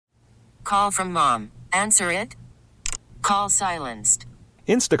call from mom. Answer it. Call silenced.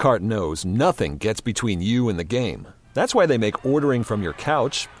 Instacart knows nothing gets between you and the game. That's why they make ordering from your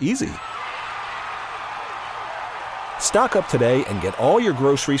couch easy. Stock up today and get all your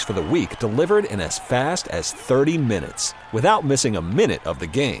groceries for the week delivered in as fast as 30 minutes without missing a minute of the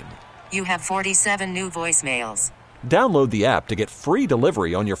game. You have 47 new voicemails. Download the app to get free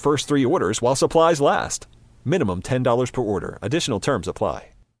delivery on your first 3 orders while supplies last. Minimum $10 per order. Additional terms apply.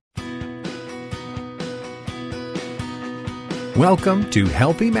 Welcome to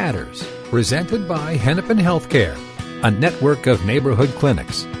Healthy Matters, presented by Hennepin Healthcare, a network of neighborhood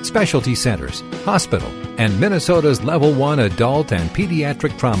clinics, specialty centers, hospital, and Minnesota's Level 1 Adult and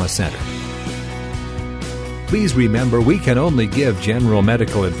Pediatric Trauma Center. Please remember we can only give general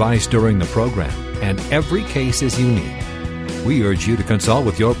medical advice during the program, and every case is unique. We urge you to consult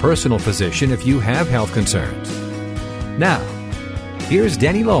with your personal physician if you have health concerns. Now, here's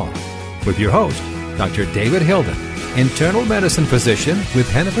Denny Long with your host, Dr. David Hilden, internal medicine physician with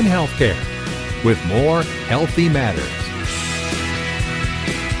Hennepin Healthcare, with more Healthy Matters.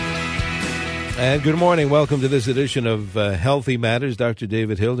 And good morning. Welcome to this edition of Healthy Matters. Dr.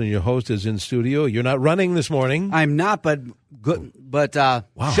 David Hilden, your host, is in studio. You're not running this morning. I'm not, but good. But Wow,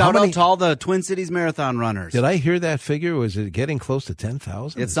 shout out to all the Twin Cities Marathon runners. Did I hear that figure? Was it getting close to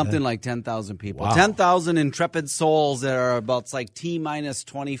 10,000? It's something like 10,000 people. Wow. 10,000 intrepid souls that are about, it's like T minus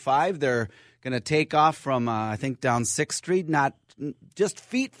 25. They're going to take off from, I think, down 6th Street, not just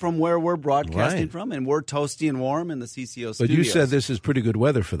feet from where we're broadcasting from, and we're toasty and warm in the CCO studios. But you said this is pretty good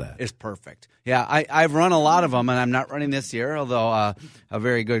weather for that. It's perfect. Yeah, I've run a lot of them, and I'm not running this year, although a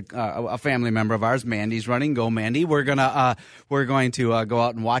very good a family member of ours, Mandy's running. Go, Mandy. We're going to go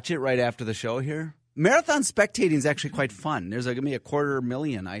out and watch it right after the show here. Marathon spectating is actually quite fun. There's going to be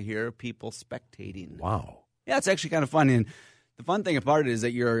 250,000, I hear, people spectating. Wow. Yeah, it's actually kind of fun. And the fun thing about it is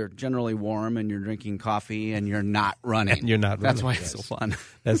that you're generally warm and you're drinking coffee and you're not running. And you're not running. That's why yes. it's so fun.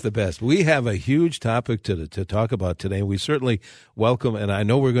 That's the best. We have a huge topic to talk about today. We certainly welcome, and I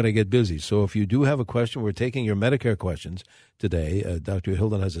know we're going to get busy. So if you do have a question, we're taking your Medicare questions today. Dr.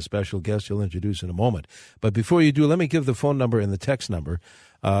 Hilden has a special guest you'll introduce in a moment. But before you do, let me give the phone number and the text number.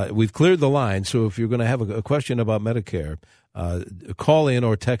 We've cleared the line, so if you're going to have a question about Medicare, call in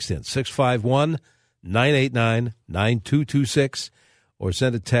or text in 651-989-9226 or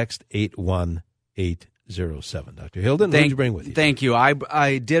send a text 81807. Dr. Hilden, what did you bring with you? Thank you.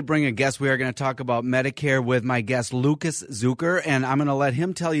 I did bring a guest. We are going to talk about Medicare with my guest, Lucas Zucker, and I'm going to let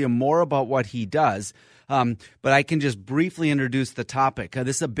him tell you more about what he does. But I can just briefly introduce the topic.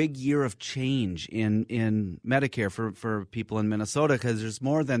 This is a big year of change in Medicare for people in Minnesota because there's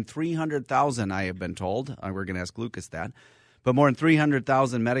more than 300,000, I have been told. We're going to ask Lucas that. But more than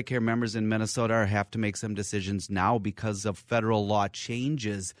 300,000 Medicare members in Minnesota have to make some decisions now because of federal law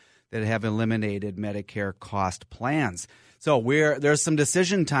changes that have eliminated Medicare cost plans. So there's some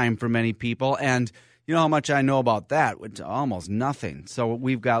decision time for many people, and you know how much I know about that, which almost nothing. So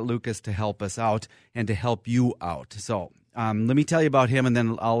we've got Lucas to help us out and to help you out. So let me tell you about him, and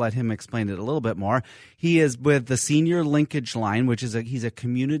then I'll let him explain it a little bit more. He is with the Senior Linkage Line, which is he's a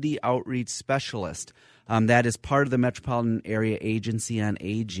community outreach specialist. That is part of the Metropolitan Area Agency on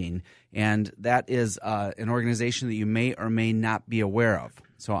Aging, and that is an organization that you may or may not be aware of.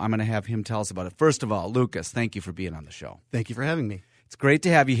 So I'm going to have him tell us about it. First of all, Lucas, thank you for being on the show. Thank you for having me. It's great to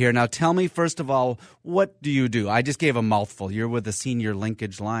have you here. Now tell me, first of all, what do you do? I just gave a mouthful. You're with the Senior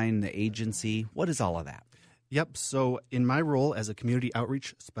Linkage Line, the agency. What is all of that? Yep. So in my role as a community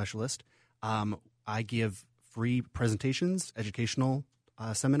outreach specialist, I give free presentations, educational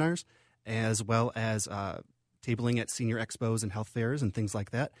seminars, as well as tabling at senior expos and health fairs and things like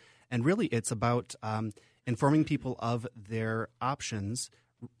that. And really it's about informing people of their options,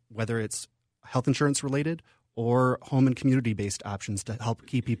 whether it's health insurance related or home and community-based options to help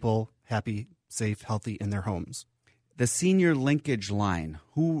keep people happy, safe, healthy in their homes. The Senior Linkage Line,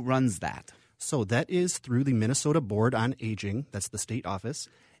 who runs that? So that is through the Minnesota Board on Aging, that's the state office,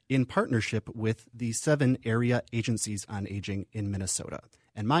 in partnership with the 7 area agencies on aging in Minnesota.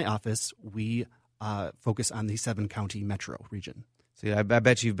 And my office, we focus on the 7-county metro region. See, I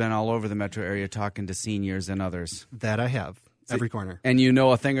bet you've been all over the metro area talking to seniors and others. That I have, every corner. And you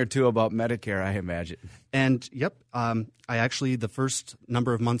know a thing or two about Medicare, I imagine. And, yep, I actually, the first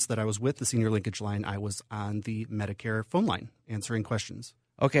number of months that I was with the Senior Linkage Line, I was on the Medicare phone line answering questions.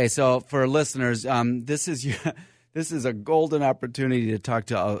 Okay, so for listeners, this is a golden opportunity to talk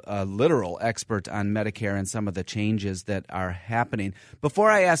to a literal expert on Medicare and some of the changes that are happening.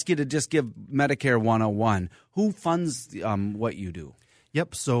 Before I ask you to just give Medicare 101, who funds what you do?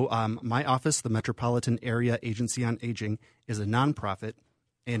 Yep. So my office, the Metropolitan Area Agency on Aging, is a nonprofit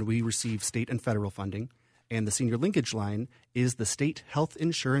and we receive state and federal funding. And the senior linkage line is the State Health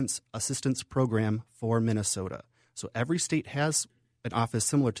Insurance Assistance Program for Minnesota. So every state has an office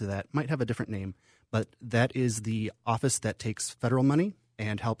similar to that, might have a different name, but that is the office that takes federal money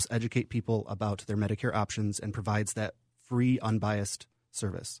and helps educate people about their Medicare options and provides that free, unbiased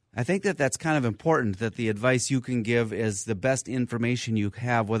service. I think that that's kind of important, that the advice you can give is the best information you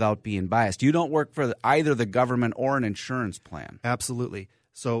have without being biased. You don't work for either the government or an insurance plan. Absolutely.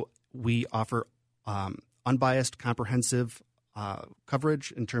 So we offer unbiased, comprehensive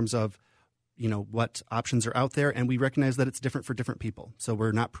coverage in terms of what options are out there, and we recognize that it's different for different people. So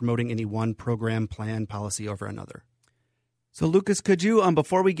we're not promoting any one program, plan, policy over another. So, Lucas, could you,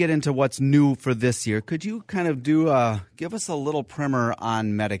 before we get into what's new for this year, could you kind of give us a little primer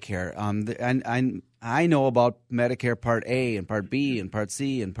on Medicare? I know about Medicare Part A and Part B and Part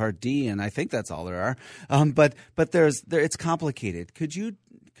C and Part D, and I think that's all there are. But it's complicated. Could you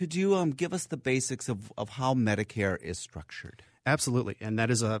give us the basics of how Medicare is structured? Absolutely, and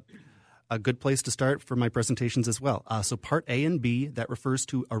that is a good place to start for my presentations as well. So Part A and B, that refers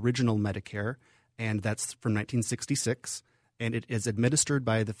to original Medicare, and that's from 1966, and it is administered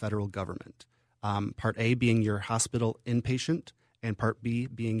by the federal government. Part A being your hospital inpatient, and Part B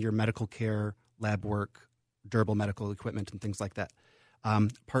being your medical care, lab work, durable medical equipment, and things like that.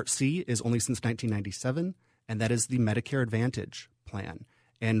 Part C is only since 1997, and that is the Medicare Advantage plan.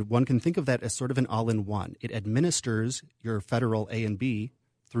 And one can think of that as sort of an all-in-one. It administers your federal A and B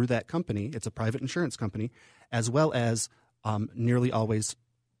through that company. It's a private insurance company, as well as nearly always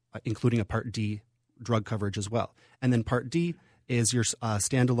including a Part D drug coverage as well. And then Part D is your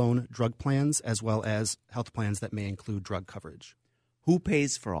standalone drug plans, as well as health plans that may include drug coverage. Who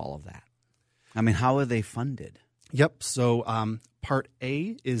pays for all of that? I mean, how are they funded? Yep. So Part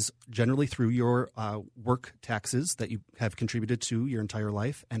A is generally through your work taxes that you have contributed to your entire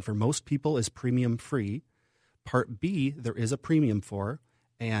life, and for most people is premium free. Part B, there is a premium for,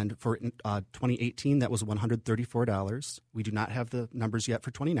 and for 2018, that was $134. We do not have the numbers yet for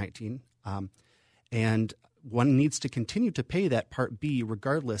 2019. And one needs to continue to pay that Part B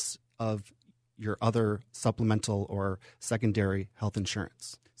regardless of your other supplemental or secondary health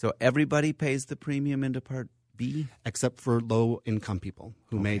insurance. So everybody pays the premium into Part B? Except for low-income people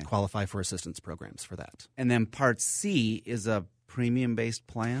who may qualify for assistance programs for that. And then Part C is a premium-based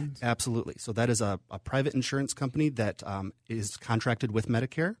plan? Absolutely. So that is a private insurance company that is contracted with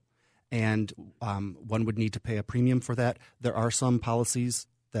Medicare, and one would need to pay a premium for that. There are some policies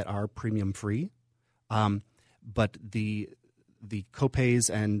that are premium-free, but the copays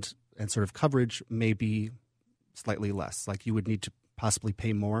and sort of coverage may be slightly less. Like you would need to possibly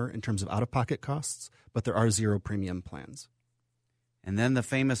pay more in terms of out-of-pocket costs, but there are zero premium plans. And then the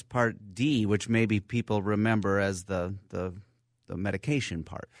famous Part D, which maybe people remember as the medication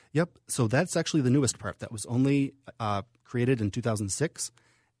part. Yep. So that's actually the newest part. That was only created in 2006,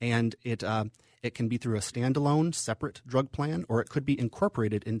 and it can be through a standalone, separate drug plan, or it could be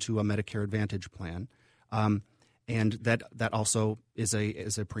incorporated into a Medicare Advantage plan. And that also is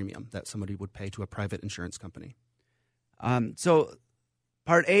a premium that somebody would pay to a private insurance company. So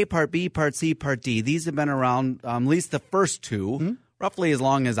Part A, Part B, Part C, Part D, these have been around, at least the first two, roughly as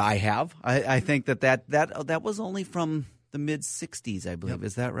long as I have. I think that was only from the mid-'60s, I believe. Yep.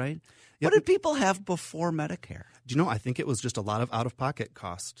 Is that right? Yep. What did people have before Medicare? Do you know, I think it was just a lot of out-of-pocket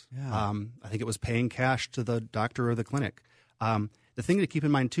cost. Yeah. I think it was paying cash to the doctor or the clinic. The thing to keep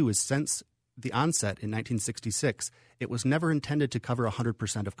in mind, too, is since the onset in 1966, it was never intended to cover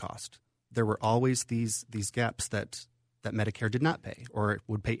 100% of cost. There were always these gaps that Medicare did not pay, or it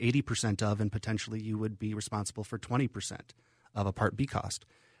would pay 80% of, and potentially you would be responsible for 20% of a Part B cost.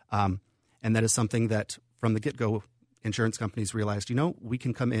 And that is something that from the get-go, insurance companies realized, we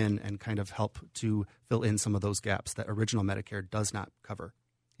can come in and kind of help to fill in some of those gaps that original Medicare does not cover.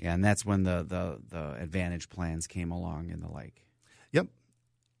 Yeah, and that's when the Advantage plans came along and the like. Yep.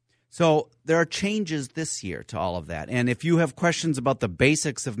 So there are changes this year to all of that. And if you have questions about the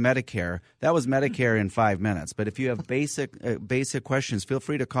basics of Medicare, that was Medicare in 5 minutes. But if you have basic questions, feel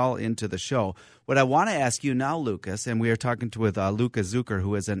free to call into the show. What I want to ask you now, Lucas, and we are talking with Lucas Zucker,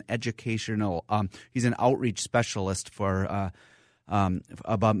 who is an educational, he's an outreach specialist for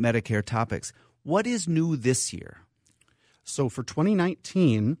about Medicare topics. What is new this year? So for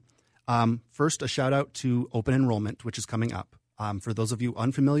 2019, first a shout out to open enrollment, which is coming up. For those of you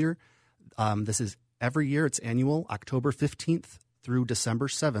unfamiliar, this is every year. It's annual, October 15th through December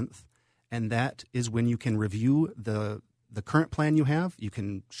 7th, and that is when you can review the current plan you have. You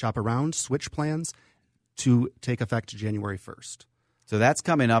can shop around, switch plans to take effect January 1st. So that's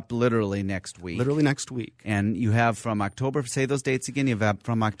coming up literally next week. Literally next week. And you have from October, say those dates again, you have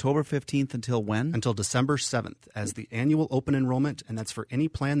from October 15th until when? Until December 7th as the annual open enrollment, and that's for any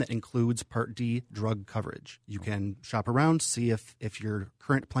plan that includes Part D drug coverage. You can shop around, see if your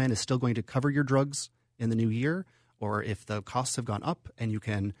current plan is still going to cover your drugs in the new year, or if the costs have gone up, and you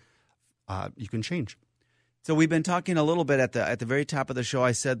can change. So we've been talking a little bit at the very top of the show.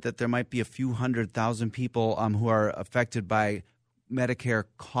 I said that there might be a few 100,000 people who are affected by Medicare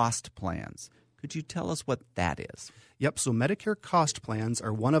cost plans. Could you tell us what that is? Yep. So Medicare cost plans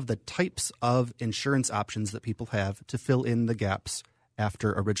are one of the types of insurance options that people have to fill in the gaps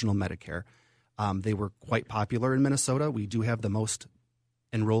after original Medicare. They were quite popular in Minnesota. We do have the most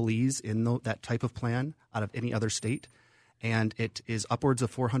enrollees in that type of plan out of any other state, and it is upwards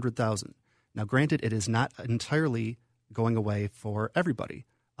of 400,000. Now, granted, it is not entirely going away for everybody.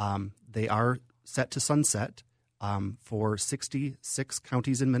 They are set to sunset for 66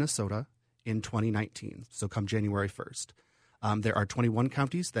 counties in Minnesota in 2019, so come January 1st. There are 21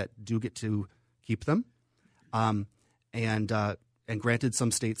 counties that do get to keep them, and granted, some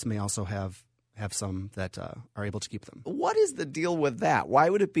states may also have some that are able to keep them. What is the deal with that?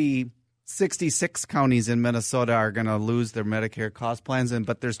 Why would it be 66 counties in Minnesota are going to lose their Medicare cost plans,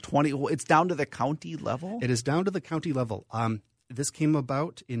 but there's 20? It's down to the county level? It is down to the county level. This came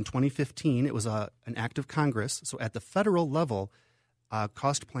about in 2015. It was an act of Congress. So at the federal level,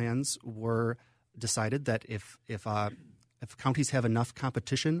 cost plans were decided that if counties have enough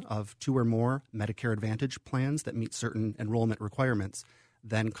competition of 2 or more Medicare Advantage plans that meet certain enrollment requirements,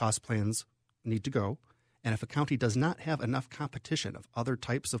 then cost plans need to go. And if a county does not have enough competition of other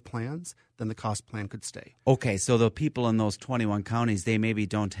types of plans, then the cost plan could stay. Okay, so the people in those 21 counties, they maybe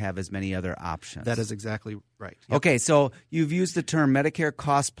don't have as many other options. That is exactly right. Yep. Okay, so you've used the term Medicare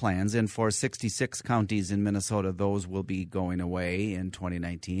cost plans, and for 66 counties in Minnesota, those will be going away in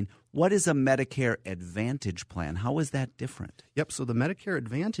 2019. What is a Medicare Advantage plan? How is that different? Yep, so the Medicare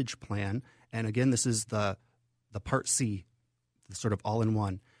Advantage plan, and again, this is the Part C, the sort of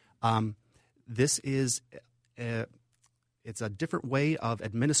all-in-one. This is it's a different way of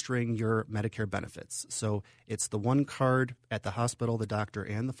administering your Medicare benefits. So it's the one card at the hospital, the doctor,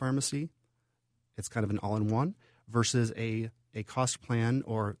 and the pharmacy. It's kind of an all-in-one versus a cost plan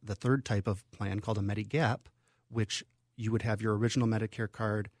or the third type of plan called a Medigap, which you would have your original Medicare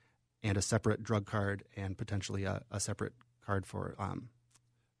card and a separate drug card and potentially a separate card for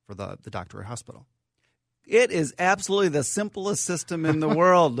the doctor or hospital. It is absolutely the simplest system in the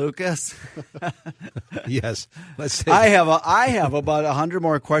world, Lucas. Yes. Let's say I have about 100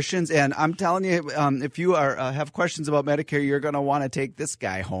 more questions, and I'm telling you, if you have questions about Medicare, you're going to want to take this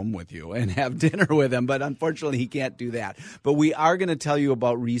guy home with you and have dinner with him. But unfortunately, he can't do that. But we are going to tell you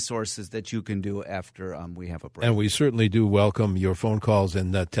about resources that you can do after we have a break. And we certainly do welcome your phone calls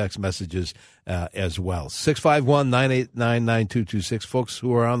and text messages as well. 651-989-9226. Folks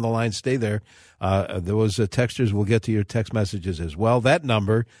who are on the line, stay there. Those texters will get to your text messages as well. That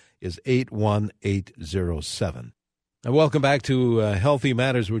number is 81807. And welcome back to Healthy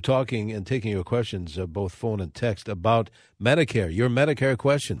Matters. We're talking and taking your questions, both phone and text, about Medicare, your Medicare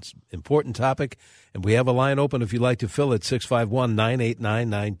questions. Important topic, and we have a line open if you'd like to fill it,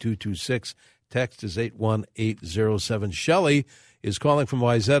 651-989-9226. Text is 81807. Shelley is calling from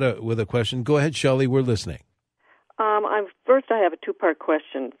Wayzata with a question. Go ahead, Shelley. We're listening. First, I have a two-part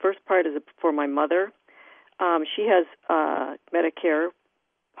question. First part is for my mother. She has Medicare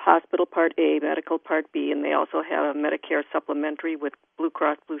Hospital Part A, Medical Part B, and they also have a Medicare Supplementary with Blue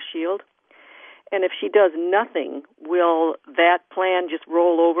Cross Blue Shield. And if she does nothing, will that plan just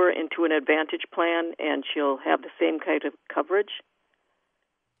roll over into an Advantage plan and she'll have the same kind of coverage?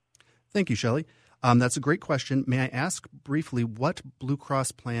 Thank you, Shelley. That's a great question. May I ask briefly what Blue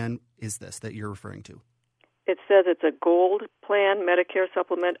Cross plan is this that you're referring to? It says it's a Gold plan, Medicare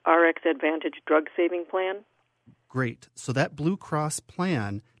Supplement, RX Advantage Drug Saving Plan. Great. So that Blue Cross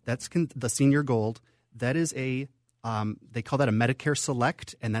plan, that's the Senior Gold, that is they call that a Medicare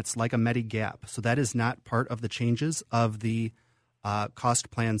Select, and that's like a Medigap. So that is not part of the changes of the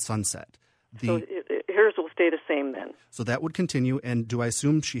cost plan sunset. So hers will stay the same then? So that would continue, and do I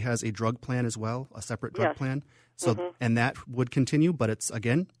assume she has a drug plan as well, a separate drug plan? So, and that would continue, but it's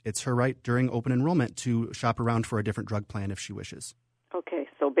her right during open enrollment to shop around for a different drug plan if she wishes. Okay,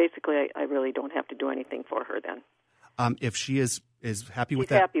 so basically I really don't have to do anything for her then. If she is happy with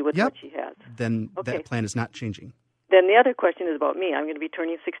that, happy with what she has, then that plan is not changing. Then the other question is about me. I'm going to be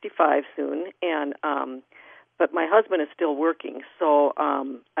turning 65 soon, and but my husband is still working, so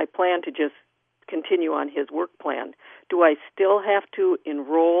I plan to just continue on his work plan. Do I still have to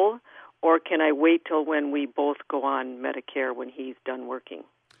enroll, or can I wait till when we both go on Medicare when he's done working?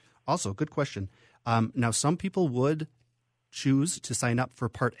 Also, good question. Now, some people would choose to sign up for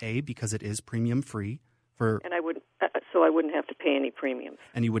Part A because it is premium free. And I wouldn't have to pay any premiums.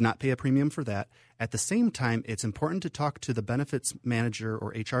 And you would not pay a premium for that. At the same time, it's important to talk to the benefits manager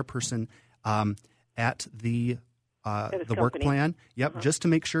or HR person at the work plan. Yep, just to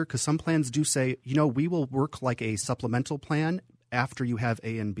make sure, because some plans do say, we will work like a supplemental plan after you have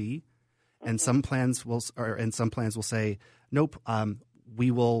A and B, and some plans will say, nope,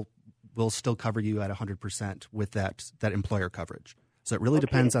 we'll still cover you at 100% with that employer coverage. So it really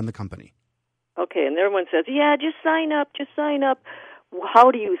depends on the company. Okay, and everyone says, yeah, just sign up.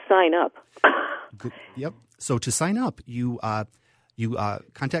 How do you sign up? Yep. So to sign up, you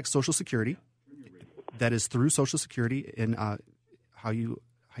contact Social Security. That is through Social Security in how you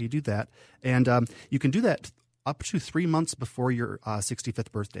do that. And you can do that up to 3 months before your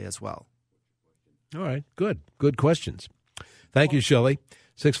 65th birthday as well. All right, good questions. Thank you, Shelley.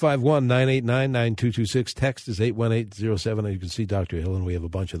 651-989-9226. Text is 81807, and you can see Dr. Hill, and we have a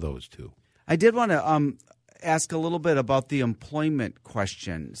bunch of those, too. I did want to ask a little bit about the employment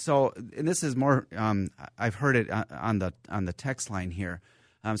question. So, and this is more, I've heard it on the text line here,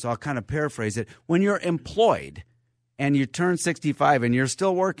 so I'll kind of paraphrase it. When you're employed and you turn 65 and you're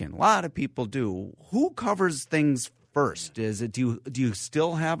still working, a lot of people do, who covers things first? Is it do you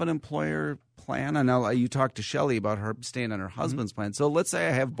still have an employer plan? I know you talked to Shelley about her staying on her husband's plan. So let's say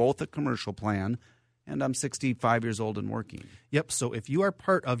I have both a commercial plan and I'm 65 years old and working. Yep. So if you are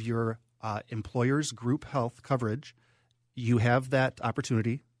part of your employer's group health coverage, you have that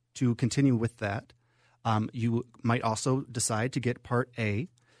opportunity to continue with that. You might also decide to get Part A,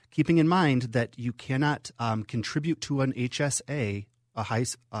 keeping in mind that you cannot contribute to an HSA, a high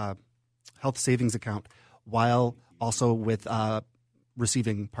health savings account, while also with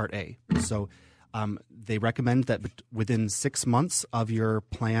receiving Part A. So they recommend that within 6 months of your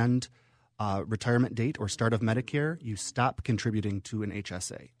planned retirement date or start of Medicare, you stop contributing to an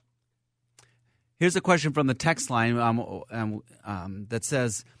HSA. Here's a question from the text line that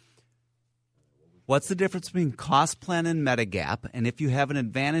says, what's the difference between cost plan and Medigap? And if you have an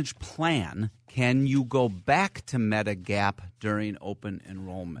Advantage plan, can you go back to Medigap during open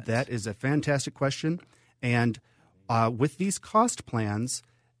enrollment? That is a fantastic question. And with these cost plans,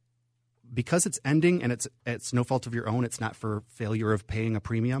 because it's ending and it's no fault of your own, it's not for failure of paying a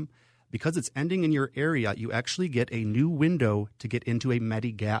premium, because it's ending in your area, you actually get a new window to get into a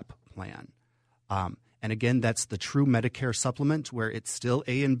Medigap plan. And again, that's the true Medicare supplement where it's still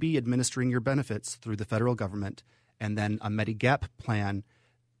A and B administering your benefits through the federal government, and then a Medigap plan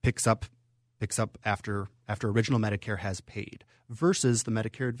picks up after original Medicare has paid, versus the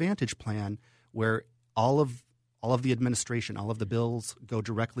Medicare Advantage plan where all of the administration, all of the bills go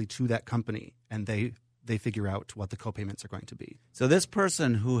directly to that company, and they figure out what the copayments are going to be. So this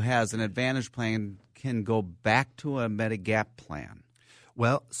person who has an Advantage plan can go back to a Medigap plan.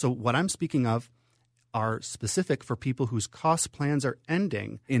 Well, so what I'm speaking of are specific for people whose cost plans are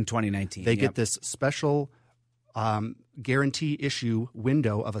ending. In 2019. They get this special guarantee issue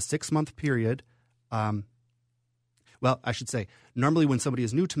window of a 6-month period. Well, I should say, normally when somebody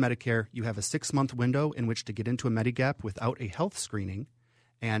is new to Medicare, you have a 6-month window in which to get into a Medigap without a health screening.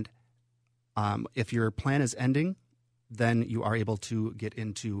 And if your plan is ending, then you are able to get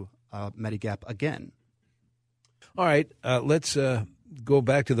into Medigap again. All right, let's go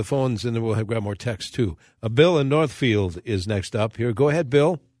back to the phones, and then we'll grab more text, too. Bill in Northfield is next up here. Go ahead,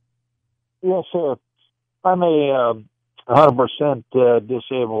 Bill. Yes, sir. I'm a 100%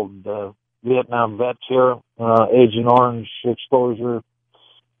 disabled Vietnam vet here, Agent Orange exposure,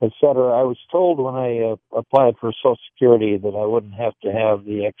 etc. I was told when I applied for Social Security that I wouldn't have to have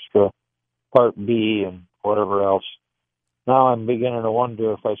the extra Part B and whatever else. Now I'm beginning to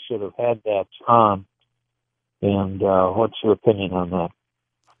wonder if I should have had that on. And what's your opinion on that?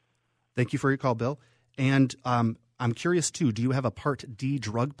 Thank you for your call, Bill. And I'm curious, too, do you have a Part D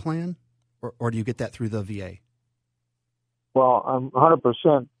drug plan, or do you get that through the VA? Well, I'm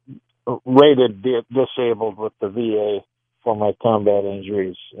 100% rated disabled with the VA for my combat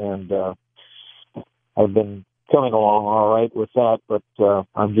injuries, and I've been coming along all right with that, but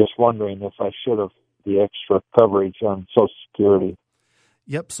I'm just wondering if I should have the extra coverage on Social Security.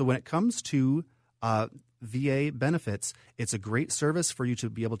 Yep, so when it comes to VA benefits, it's a great service for you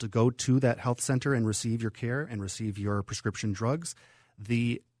to be able to go to that health center and receive your care and receive your prescription drugs.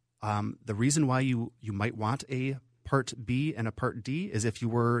 The reason why you might want a Part B and a Part D is if you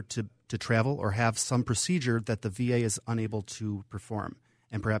were to travel or have some procedure that the VA is unable to perform,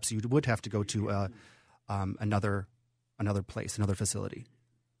 and perhaps you would have to go to another place, another facility.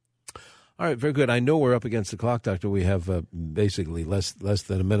 All right, very good. I know we're up against the clock, Doctor. We have basically less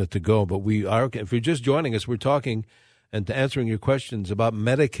than a minute to go, but we are. If you're just joining us, we're talking and answering your questions about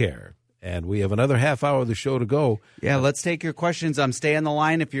Medicare. And we have another half hour of the show to go. Yeah, let's take your questions. Stay on the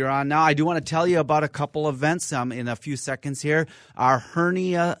line if you're on now. I do want to tell you about a couple events in a few seconds here. Our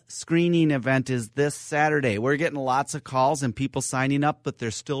hernia screening event is this Saturday. We're getting lots of calls and people signing up, but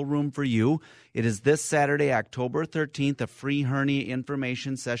there's still room for you. It is this Saturday, October 13th, a free hernia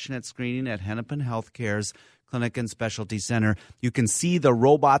information session at screening at Hennepin Healthcare's Clinic and Specialty Center. You can see the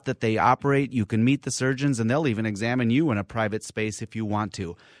robot that they operate. You can meet the surgeons, and they'll even examine you in a private space if you want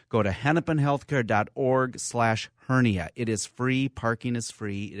to. Go to hennepinhealthcare.org/hernia. It is free. Parking is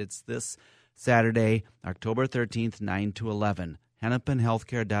free. It's this Saturday, October 13th, 9 to 11.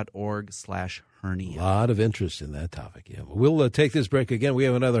 hennepinhealthcare.org/hernia. A lot of interest in that topic. Yeah, we'll take this break again. We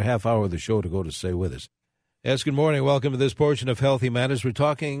have another half hour of the show to go to stay with us. Yes, good morning. Welcome to this portion of Healthy Matters. We're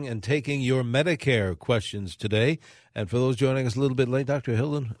talking and taking your Medicare questions today. And for those joining us a little bit late, Dr.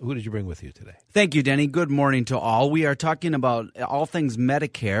 Hilden, who did you bring with you today? Thank you, Denny. Good morning to all. We are talking about all things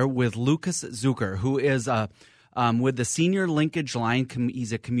Medicare with Lucas Zucker, who is with the Senior Linkage Line.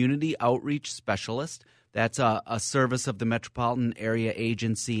 He's a community outreach specialist. That's a service of the Metropolitan Area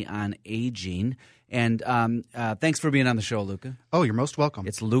Agency on Aging. And thanks for being on the show, Luca. Oh, you're most welcome.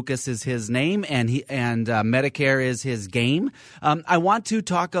 It's Lucas is his name, and Medicare is his game. I want to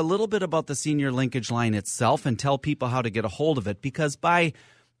talk a little bit about the Senior Linkage Line itself and tell people how to get a hold of it, because by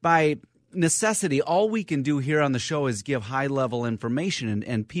necessity, all we can do here on the show is give high-level information,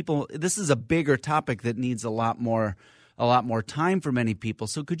 and people. This is a bigger topic that needs a lot more time for many people.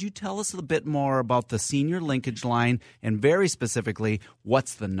 So could you tell us a bit more about the Senior Linkage Line, and very specifically,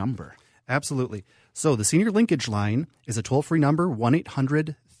 what's the number? Absolutely. So the Senior Linkage Line is a toll-free number,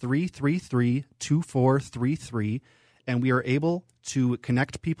 1-800-333-2433, and we are able to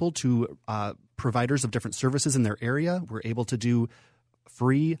connect people to providers of different services in their area. We're able to do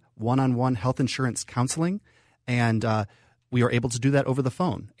free one-on-one health insurance counseling, and we are able to do that over the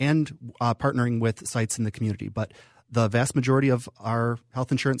phone and partnering with sites in the community. But the vast majority of our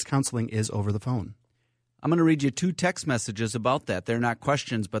health insurance counseling is over the phone. I'm going to read you 2 text messages about that. They're not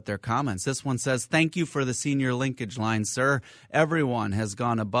questions, but they're comments. This one says, "Thank you for the Senior Linkage Line, sir. Everyone has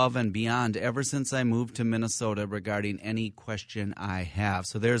gone above and beyond ever since I moved to Minnesota regarding any question I have."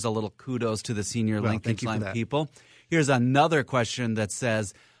 So there's a little kudos to the Senior Linkage Line people. Here's another question that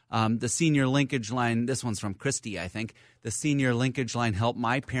says, the Senior Linkage Line, this one's from Christy, I think. The Senior Linkage Line helped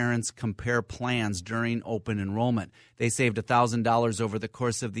my parents compare plans during open enrollment. They saved $1,000 over the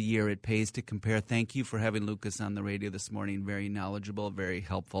course of the year. It pays to compare. Thank you for having Lucas on the radio this morning. Very knowledgeable, very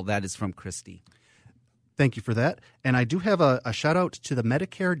helpful. That is from Christy. Thank you for that. And I do have a shout out to the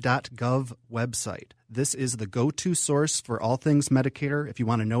Medicare.gov website. This is the go-to source for all things Medicare. If you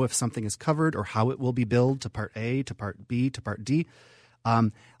want to know if something is covered or how it will be billed to Part A, to Part B, to Part D.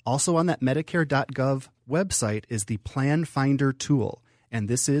 Also on that Medicare.gov website is the Plan Finder tool, and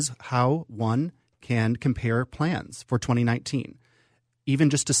this is how one can compare plans for 2019, even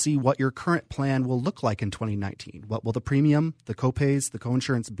just to see what your current plan will look like in 2019. What will the premium, the copays, the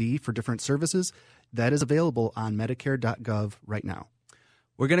coinsurance be for different services? That is available on Medicare.gov right now.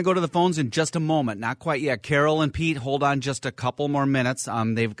 We're going to go to the phones in just a moment. Not quite yet. Carol and Pete, hold on just a couple more minutes.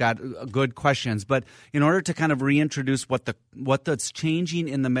 They've got good questions. But in order to kind of reintroduce what's changing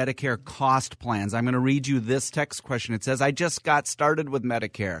in the Medicare cost plans, I'm going to read you this text question. It says, "I just got started with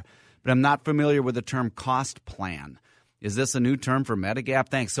Medicare, but I'm not familiar with the term cost plan. Is this a new term for Medigap?"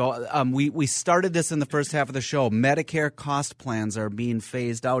 Thanks. So we started this in the first half of the show. Medicare cost plans are being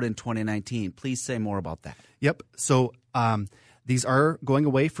phased out in 2019. Please say more about that. Yep. So these are going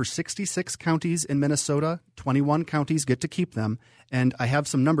away for 66 counties in Minnesota. 21 counties get to keep them. And I have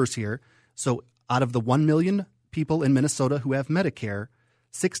some numbers here. So out of the 1 million people in Minnesota who have Medicare,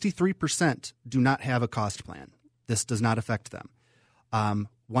 63% do not have a cost plan. This does not affect them.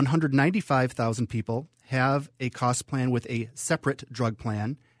 195,000 people have a cost plan with a separate drug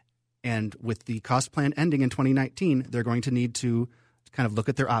plan. And with the cost plan ending in 2019, they're going to need to kind of look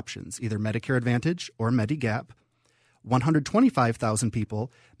at their options, either Medicare Advantage or Medigap. 125,000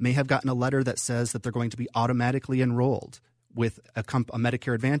 people may have gotten a letter that says that they're going to be automatically enrolled with a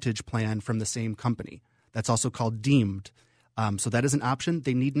Medicare Advantage plan from the same company. That's also called deemed. So that is an option.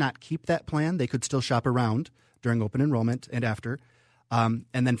 They need not keep that plan. They could still shop around during open enrollment and after. And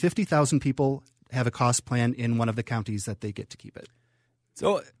then 50,000 people have a cost plan in one of the counties that they get to keep it.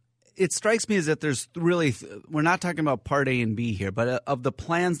 So it strikes me as that there's really, we're not talking about Part A and B here, but of the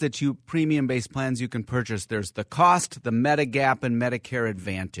plans that premium-based plans you can purchase, there's the Cost, the Medigap, and Medicare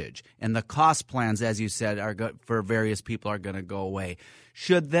Advantage. And the Cost plans, as you said, for various people are going to go away.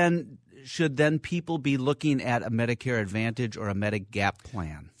 Should then people be looking at a Medicare Advantage or a Medigap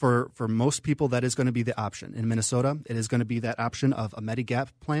plan? For most people, that is going to be the option. In Minnesota, it is going to be that option of a Medigap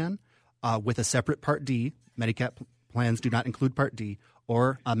plan with a separate Part D. Medigap plans do not include Part D,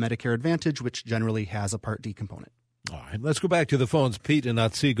 or a Medicare Advantage, which generally has a Part D component. All right, let's go back to the phones. Pete in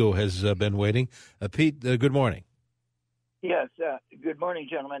Otsego has been waiting. Pete, good morning. Yes, good morning,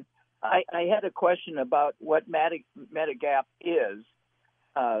 gentlemen. I had a question about what Medigap is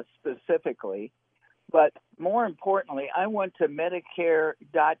specifically, but more importantly, I went to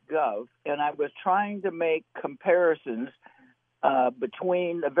Medicare.gov, and I was trying to make comparisons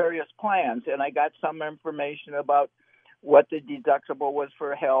between the various plans, and I got some information about what the deductible was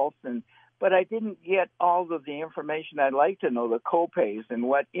for health, but I didn't get all of the information I'd like to know, the copays and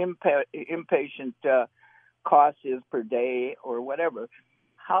what inpatient cost is per day or whatever.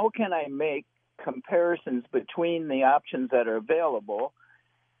 How can I make comparisons between the options that are available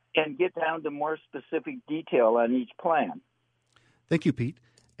and get down to more specific detail on each plan? Thank you, Pete.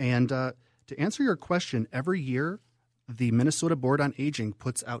 And to answer your question, every year the Minnesota Board on Aging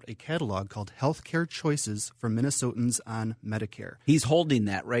puts out a catalog called Healthcare Choices for Minnesotans on Medicare. He's holding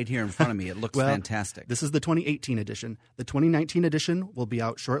that right here in front of me. It looks fantastic. This is the 2018 edition. The 2019 edition will be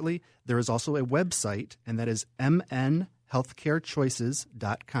out shortly. There is also a website, and that is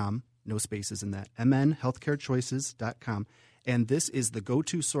mnhealthcarechoices.com. No spaces in that. mnhealthcarechoices.com. And this is the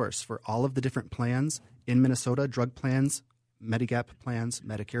go-to source for all of the different plans in Minnesota, drug plans, Medigap plans,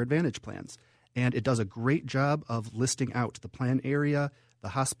 Medicare Advantage plans. And it does a great job of listing out the plan area, the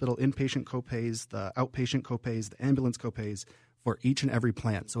hospital inpatient copays, the outpatient copays, the ambulance copays for each and every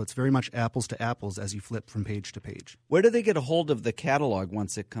plan. So it's very much apples to apples as you flip from page to page. Where do they get a hold of the catalog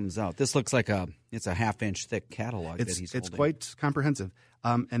once it comes out? This looks like it's a half-inch thick catalog that he's holding. It's quite comprehensive.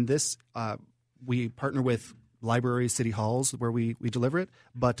 And this, we partner with libraries, city halls where we deliver it,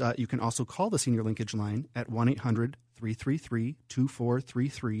 but you can also call the Senior Linkage line at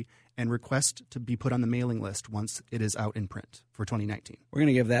 1-800-333-2433 and request to be put on the mailing list once it is out in print for 2019. We're going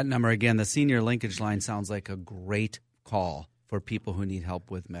to give that number again. The Senior Linkage line sounds like a great call for people who need help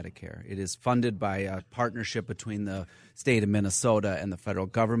with Medicare. It is funded by a partnership between the state of Minnesota and the federal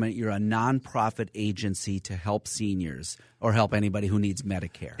government. You're a nonprofit agency to help seniors or help anybody who needs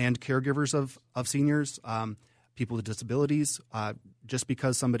Medicare. And caregivers of seniors, people with disabilities. Just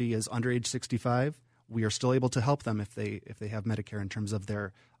because somebody is under age 65, we are still able to help them if they have Medicare in terms of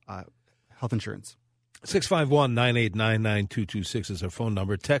their health insurance. 651-989-9226 is our phone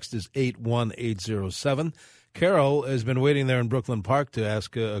number. Text is 81807. Carol has been waiting there in Brooklyn Park to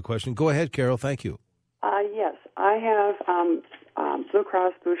ask a question. Go ahead, Carol. Thank you. Yes, I have Blue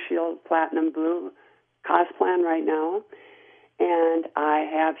Cross Blue Shield Platinum Blue cost plan right now, and I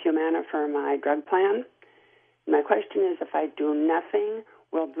have Humana for my drug plan. My question is, if I do nothing,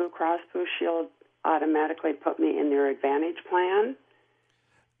 will Blue Cross Blue Shield automatically put me in their Advantage plan?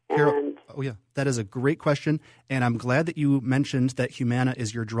 Carol, that is a great question, and I'm glad that you mentioned that Humana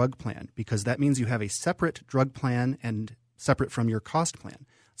is your drug plan, because that means you have a separate drug plan and separate from your cost plan.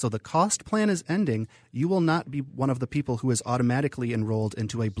 So the cost plan is ending. You will not be one of the people who is automatically enrolled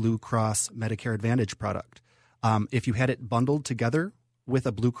into a Blue Cross Medicare Advantage product. If you had it bundled together with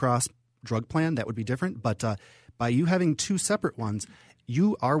a Blue Cross drug plan, that would be different, but by you having two separate ones,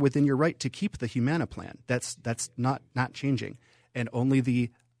 you are within your right to keep the Humana plan. That's not changing, and only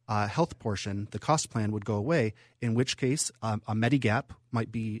the health portion, the cost plan, would go away, in which case a Medigap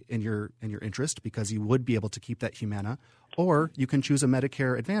might be in your interest because you would be able to keep that Humana, or you can choose a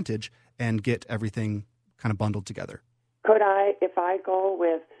Medicare Advantage and get everything kind of bundled together. Could I, if I go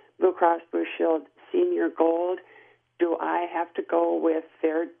with Blue Cross Blue Shield Senior Gold, do I have to go with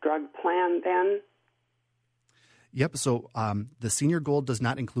their drug plan then? Yep, so the Senior Gold does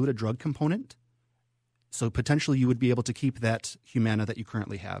not include a drug component. So potentially you would be able to keep that Humana that you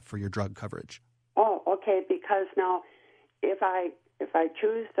currently have for your drug coverage. Oh, okay. Because now, if I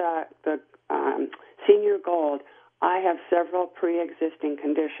choose the Senior Gold, I have several pre-existing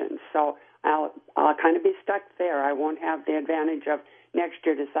conditions, so I'll kind of be stuck there. I won't have the advantage of next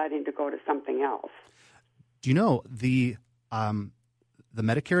year deciding to go to something else. Do you know the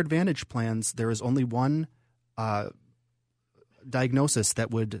Medicare Advantage plans? There is only one diagnosis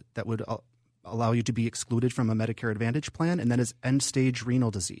that would allow you to be excluded from a Medicare Advantage plan, and that is end-stage renal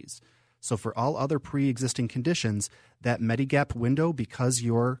disease. So for all other pre-existing conditions, that Medigap window, because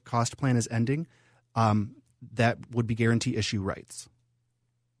your cost plan is ending, that would be guarantee issue rights.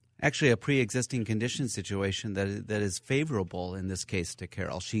 Actually, a pre-existing condition situation that is favorable in this case to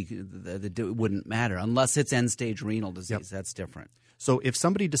Carol. It wouldn't matter unless it's end-stage renal disease. Yep. That's different. So if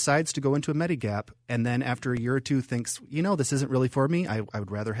somebody decides to go into a Medigap and then after a year or two thinks, this isn't really for me, I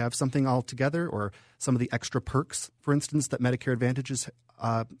would rather have something altogether, or some of the extra perks, for instance, that Medicare Advantages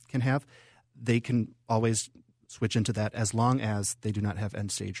can have, they can always switch into that as long as they do not have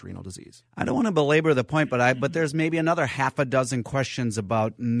end-stage renal disease. I don't want to belabor the point, but there's maybe another half a dozen questions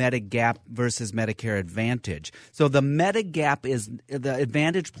about Medigap versus Medicare Advantage. So the Medigap the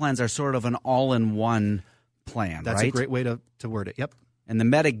Advantage plans are sort of an all-in-one plan, That's right? a great way to word it, yep. And the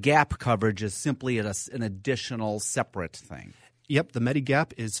Medigap coverage is simply an additional separate thing. Yep, the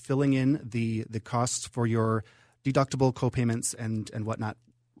Medigap is filling in the costs for your deductible copayments and whatnot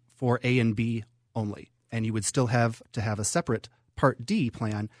for A and B only. And you would still have to have a separate Part D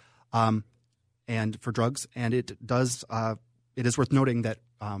plan and for drugs. And it is worth noting that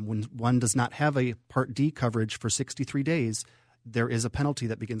when one does not have a Part D coverage for 63 days, there is a penalty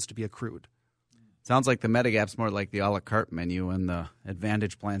that begins to be accrued. Sounds like the Medigap's more like the a la carte menu, and the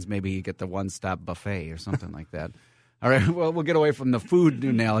Advantage plans maybe you get the one-stop buffet or something like that. All right, well, we'll get away from the food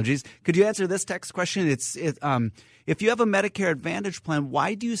analogies. Could you answer this text question? If you have a Medicare Advantage plan,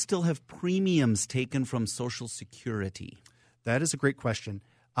 why do you still have premiums taken from Social Security? That is a great question.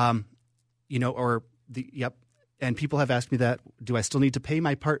 And people have asked me that, do I still need to pay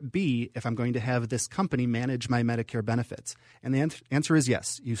my Part B if I'm going to have this company manage my Medicare benefits? And the answer is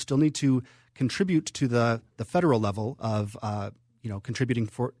yes. You still need to contribute to the federal level of contributing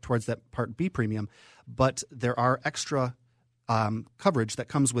towards that Part B premium, but there are extra coverage that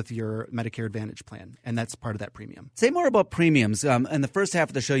comes with your Medicare Advantage plan, and that's part of that premium. Say more about premiums. In the first half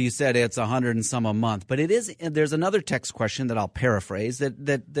of the show, you said it's $100 and some a month, but there's another text question that I'll paraphrase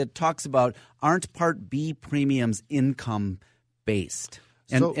that talks about, aren't Part B premiums income based?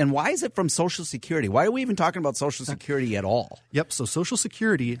 And why is it from Social Security? Why are we even talking about Social Security at all? Yep. So Social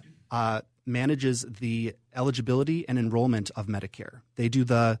Security manages the eligibility and enrollment of Medicare. They do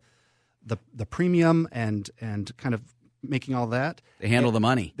the premium and kind of making all that. They handle the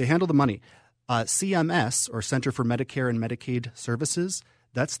money. They handle the money. CMS, or Center for Medicare and Medicaid Services,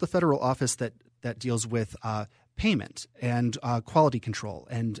 that's the federal office that deals with payment and quality control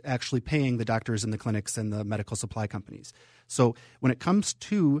and actually paying the doctors and the clinics and the medical supply companies. So when it comes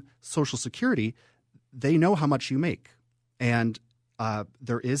to Social Security, they know how much you make. And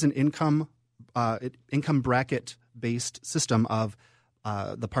there is an income bracket-based system of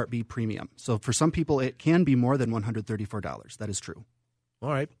the Part B premium. So for some people, it can be more than $134. That is true. All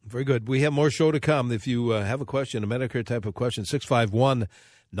right. Very good. We have more show to come. If you have a question, a Medicare type of question,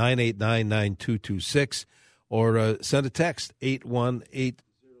 651-989-9226, or send a text,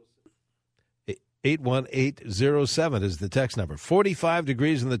 81807 is the text number. 45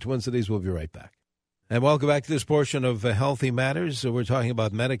 degrees in the Twin Cities. We'll be right back. And welcome back to this portion of Healthy Matters. So we're talking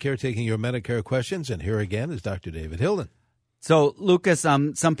about Medicare, taking your Medicare questions. And here again is Dr. David Hilden. So, Lucas,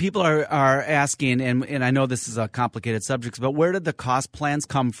 some people are asking, and I know this is a complicated subject, but where did the cost plans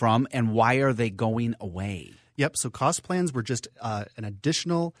come from, and why are they going away? Yep, so cost plans were just an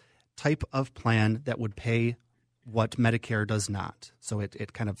additional type of plan that would pay what Medicare does not. So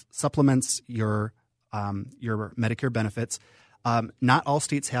it kind of supplements your Medicare benefits. Not all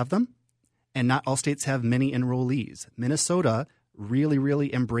states have them, and not all states have many enrollees. Minnesota really,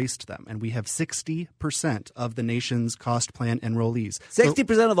 really embraced them. And we have 60% of the nation's cost plan enrollees.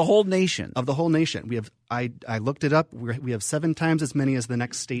 60% of the whole nation? Of the whole nation. We have. I looked it up. We have 7 times as many as the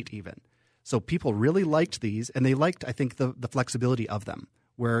next state even. So people really liked these, and they liked, I think, the flexibility of them,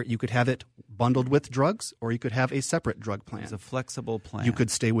 where you could have it bundled with drugs, or you could have a separate drug plan. It's a flexible plan. You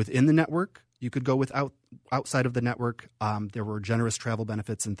could stay within the network. You could go outside of the network. There were generous travel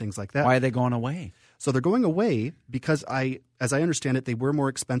benefits and things like that. Why are they going away? So they're going away because, as I understand it, they were more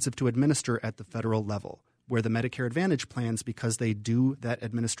expensive to administer at the federal level, where the Medicare Advantage plans, because they do that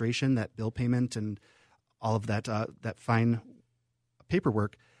administration, that bill payment, and all of that fine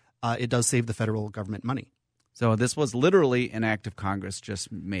paperwork, it does save the federal government money. So this was literally an act of Congress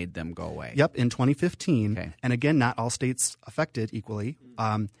just made them go away. Yep, in 2015. Okay. And again, not all states affected equally.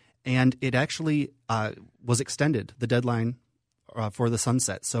 And it actually was extended, the deadline for the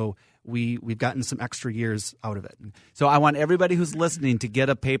sunset. So we've gotten some extra years out of it. So I want everybody who's listening to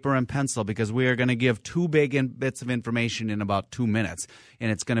get a paper and pencil, because we are going to give 2 big bits of information in about 2 minutes.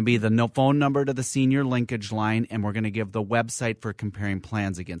 And it's going to be the phone number to the senior linkage line, and we're going to give the website for comparing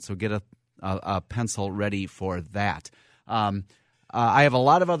plans again. So get a pencil ready for that. I have a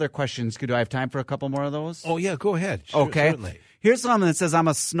lot of other questions. Do I have time for a couple more of those? Oh, yeah, go ahead. Okay. Certainly. Here's someone that says, I'm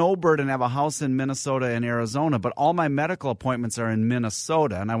a snowbird and have a house in Minnesota and Arizona, but all my medical appointments are in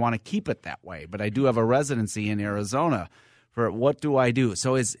Minnesota, and I want to keep it that way. But I do have a residency in Arizona. For what do I do?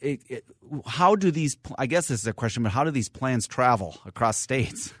 So how do these, I guess this is a question, but how do these plans travel across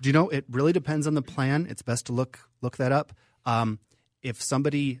states? Do you know, it really depends on the plan. It's best to look that up. If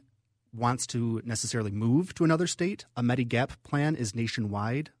somebody wants to necessarily move to another state, a Medigap plan is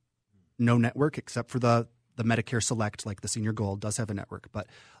nationwide, no network except for the Medicare Select, like the Senior Gold, does have a network. But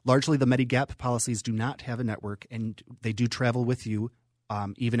largely the Medigap policies do not have a network, and they do travel with you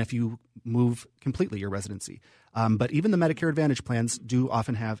even if you move completely your residency. But even the Medicare Advantage plans do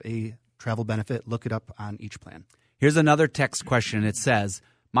often have a travel benefit. Look it up on each plan. Here's another text question. It says,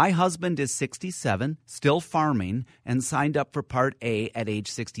 my husband is 67, still farming, and signed up for Part A at age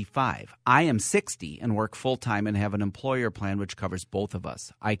 65. I am 60 and work full-time and have an employer plan which covers both of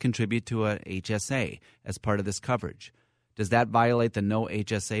us. I contribute to a HSA as part of this coverage. Does that violate the no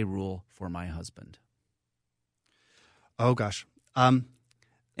HSA rule for my husband? Oh, gosh.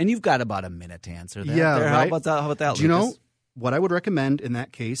 And you've got about a minute to answer that. Yeah, right. How about that, Do you know what I would recommend in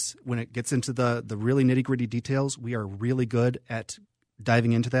that case, when it gets into the really nitty-gritty details? We are really good at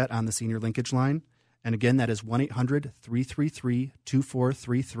diving into that on the Senior Linkage line. And again, that is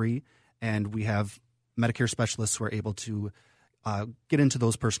 1-800-333-2433. And we have Medicare specialists who are able to get into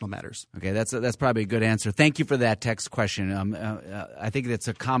those personal matters. Okay, that's probably a good answer. Thank you for that text question. I think that's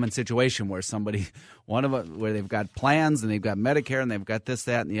a common situation where where they've got plans and they've got Medicare and they've got this,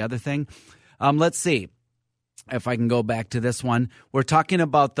 that, and the other thing. Let's see if I can go back to this one. We're talking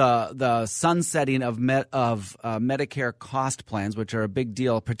about the sunsetting of Medicare cost plans, which are a big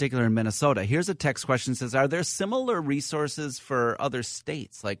deal, particularly in Minnesota. Here's a text question that says, are there similar resources for other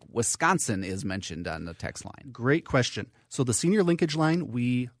states? Like Wisconsin is mentioned on the text line. Great question. So the Senior Linkage line,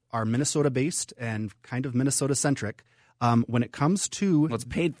 we are Minnesota-based and kind of Minnesota-centric. When it comes to... Well, it's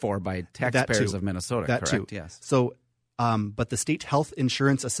paid for by taxpayers of Minnesota, that correct? Too. Yes. So, but the State Health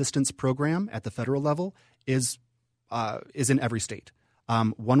Insurance Assistance Program at the federal level is in every state.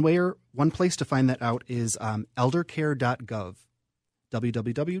 One place to find that out is eldercare.gov,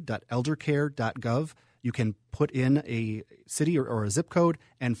 www.eldercare.gov. You can put in a city or a zip code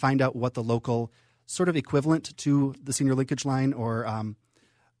and find out what the local sort of equivalent to the Senior Linkage line or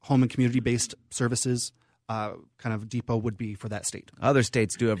home and community-based services kind of depot would be for that state. Other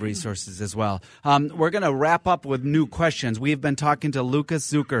states do have resources as well. We're going to wrap up with new questions. We've been talking to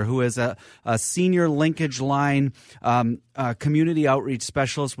Lucas Zucker, who is a Senior Linkage line community outreach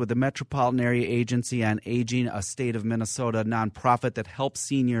specialist with the Metropolitan Area Agency on Aging, a state of Minnesota nonprofit that helps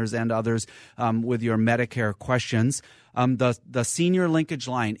seniors and others with your Medicare questions. The Senior Linkage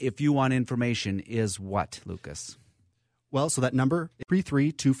line, if you want information, is what, Lucas? Well, so that number,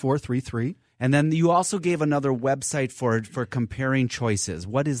 332433. And then you also gave another website for comparing choices.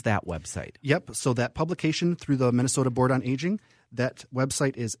 What is that website? Yep. So that publication through the Minnesota Board on Aging, that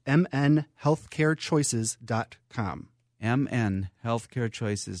website is mnhealthcarechoices.com.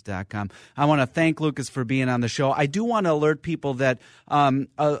 mnhealthcarechoices.com. I want to thank Lucas for being on the show. I do want to alert people that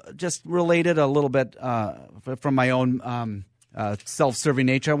just related a little bit from my own self-serving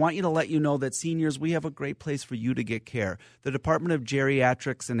nature, I want you to let you know that seniors, we have a great place for you to get care. The Department of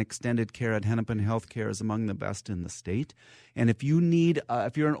Geriatrics and Extended Care at Hennepin Healthcare is among the best in the state. And if you need,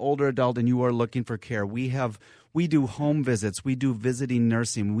 if you're an older adult and you are looking for care, we do home visits, we do visiting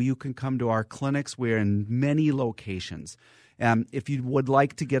nursing. You can come to our clinics. We're in many locations. If you would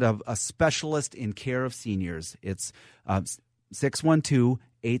like to get a specialist in care of seniors, it's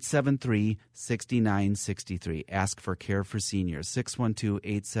 612-873-6963. Ask for care for seniors,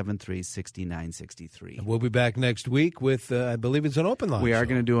 612-873-6963. We'll be back next week with, I believe it's an open line We show. are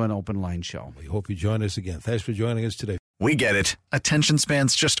going to do an open line show. We hope you join us again. Thanks for joining us today. We get it. Attention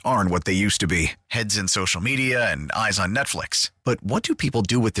spans just aren't what they used to be. Heads in social media and eyes on Netflix. But what do people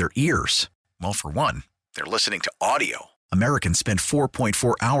do with their ears? Well, for one, they're listening to audio. Americans spend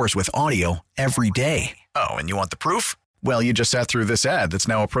 4.4 hours with audio every day. Oh, and you want the proof? Well, you just sat through this ad that's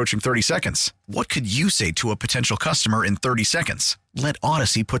now approaching 30 seconds. What could you say to a potential customer in 30 seconds? Let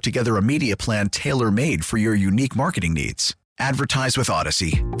Odyssey put together a media plan tailor-made for your unique marketing needs. Advertise with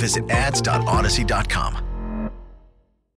Odyssey. Visit ads.odyssey.com.